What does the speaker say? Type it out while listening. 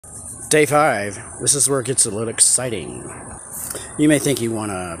Day 5. This is where it gets a little exciting. You may think you want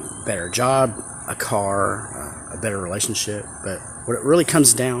a better job, a car, a better relationship, but what it really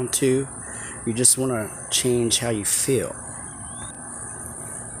comes down to, you just want to change how you feel.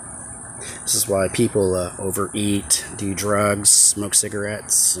 This is why people overeat, do drugs, smoke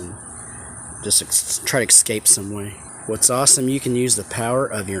cigarettes, and just try to escape some way. What's awesome, you can use the power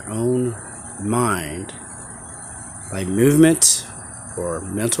of your own mind by movement or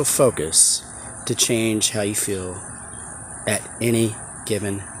mental focus to change how you feel at any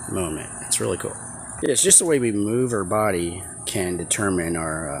given moment. It's really cool. It's just the way we move our body can determine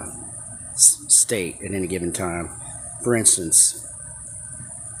our state at any given time. For instance,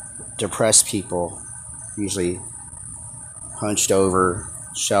 depressed people, usually hunched over,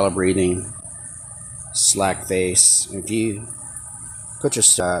 shallow breathing, slack face. If you put your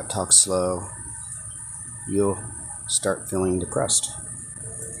talk slow, you'll start feeling depressed.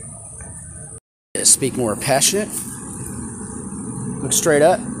 Speak more passionate. Look straight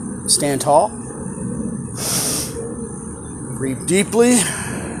up. Stand tall. Breathe deeply.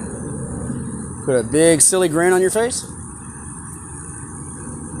 Put a big silly grin on your face.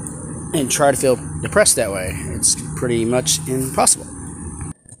 And try to feel depressed that way. It's pretty much impossible.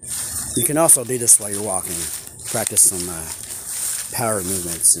 You can also do this while you're walking. Practice some power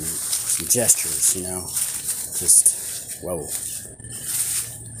movements and some gestures, you know.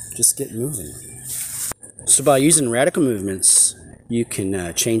 Just get moving. So by using radical movements, you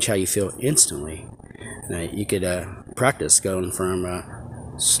can change how you feel instantly. You could practice going from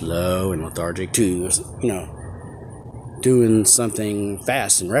slow and lethargic to, doing something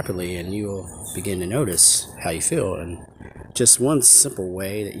fast and rapidly, and you will begin to notice how you feel. And just one simple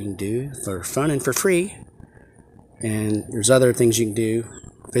way that you can do for fun and for free. And there's other things you can do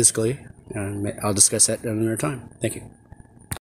physically. I'll discuss that at another time. Thank you.